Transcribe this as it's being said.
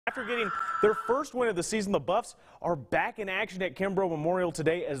After getting their first win of the season, the Buffs are back in action at Kimbrough Memorial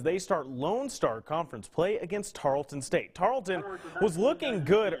today as they start Lone Star Conference play against Tarleton State. Tarleton was looking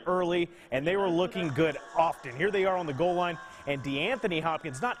good early, and they were looking good often. Here they are on the goal line, and DeAnthony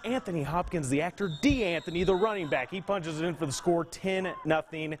Hopkins, not Anthony Hopkins, the actor, DeAnthony, the running back. He punches it in for the score,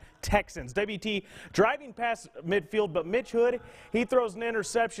 10-0 Texans. WT driving past midfield, but Mitch Hood, he throws an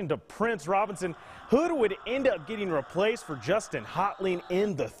interception to Prince Robinson. Hood would end up getting replaced for Justin Hotling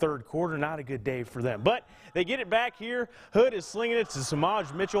in the third quarter. Not a good day for them, but they get it back here. Hood is slinging it to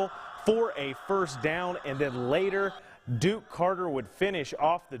Samaj Mitchell for a first down, and then later Duke Carter would finish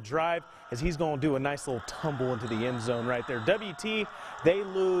off the drive as he's going to do a nice little tumble into the end zone right there. WT, they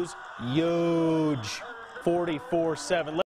lose huge, 44-7.